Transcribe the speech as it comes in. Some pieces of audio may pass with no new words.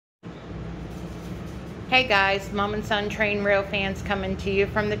Hey guys, Mom and Son Train Rail fans coming to you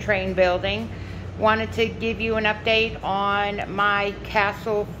from the train building. Wanted to give you an update on my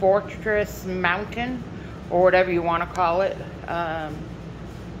Castle Fortress Mountain, or whatever you want to call it.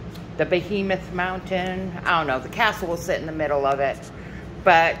 The Behemoth Mountain. I don't know, the castle will sit in the middle of it.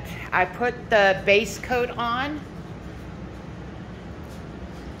 But I put the base coat on.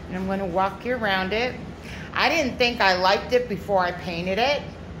 And I'm going to walk you around it. I didn't think I liked it before I painted it.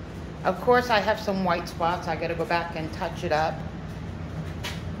 Of course, I have some white spots. I got to go back and touch it up.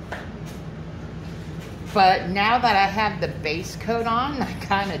 But now that I have the base coat on, I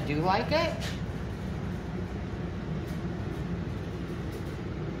kind of do like it.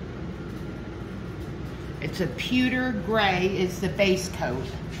 It's a pewter gray is the base coat.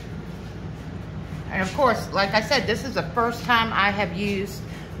 And of course, like I said, this is the first time I have used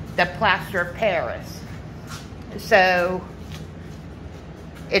the plaster of Paris. So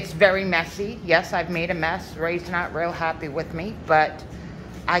it's very messy. Yes, I've made a mess. Ray's not real happy with me, but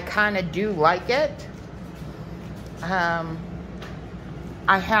I kind of do like it. I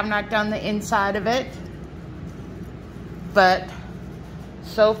have not done the inside of it, but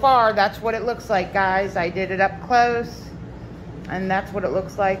so far that's what it looks like, guys. I did it up close, and that's what it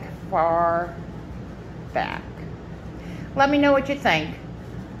looks like far back. Let me know what you think.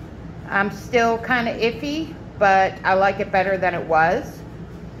 I'm still kind of iffy, but I like it better than it was.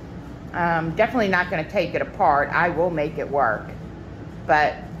 Definitely not going to take it apart. I will make it work.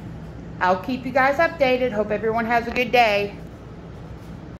 But I'll keep you guys updated. Hope everyone has a good day.